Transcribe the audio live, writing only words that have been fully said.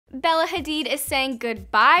Bella Hadid is saying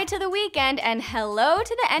goodbye to the Weeknd and hello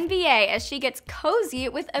to the NBA as she gets cozy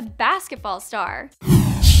with a basketball star.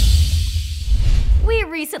 We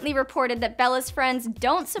recently reported that Bella's friends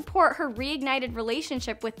don't support her reignited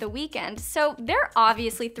relationship with The Weeknd, so they're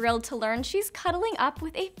obviously thrilled to learn she's cuddling up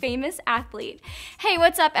with a famous athlete. Hey,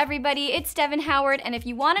 what's up everybody? It's Devin Howard, and if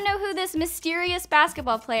you want to know who this mysterious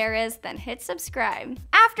basketball player is, then hit subscribe.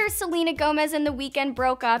 After Selena Gomez and The Weeknd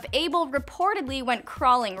broke up, Abel reportedly went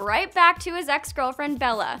crawling right back to his ex-girlfriend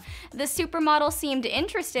Bella. The supermodel seemed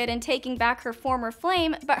interested in taking back her former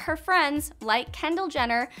flame, but her friends, like Kendall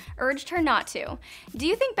Jenner, urged her not to. Do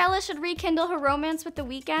you think Bella should rekindle her romance with The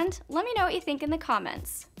Weeknd? Let me know what you think in the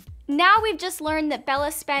comments. Now we've just learned that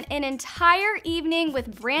Bella spent an entire evening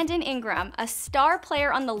with Brandon Ingram, a star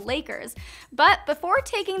player on the Lakers. But before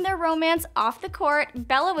taking their romance off the court,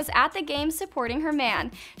 Bella was at the game supporting her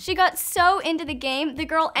man. She got so into the game, the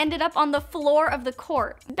girl ended up on the floor of the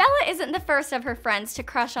court. Bella isn't the first of her friends to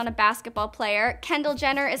crush on a basketball player. Kendall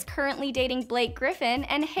Jenner is currently dating Blake Griffin,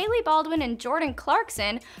 and Hailey Baldwin and Jordan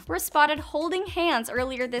Clarkson were spotted holding hands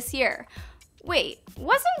earlier this year. Wait,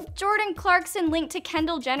 wasn't Jordan Clarkson linked to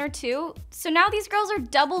Kendall Jenner too? So now these girls are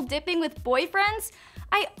double dipping with boyfriends?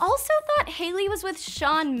 I also thought Hailey was with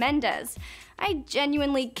Shawn Mendes. I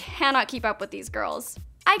genuinely cannot keep up with these girls.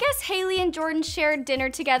 I guess Hailey and Jordan shared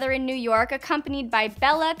dinner together in New York, accompanied by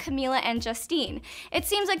Bella, Camila, and Justine. It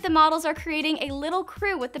seems like the models are creating a little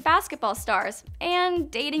crew with the basketball stars,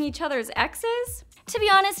 and dating each other's exes? To be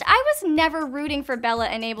honest, I was never rooting for Bella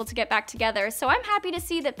and Abel to get back together, so I'm happy to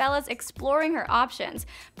see that Bella's exploring her options.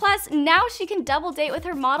 Plus, now she can double date with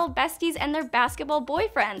her model besties and their basketball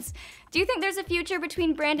boyfriends. Do you think there's a future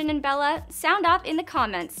between Brandon and Bella? Sound off in the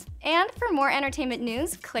comments. And for more entertainment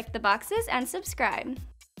news, click the boxes and subscribe.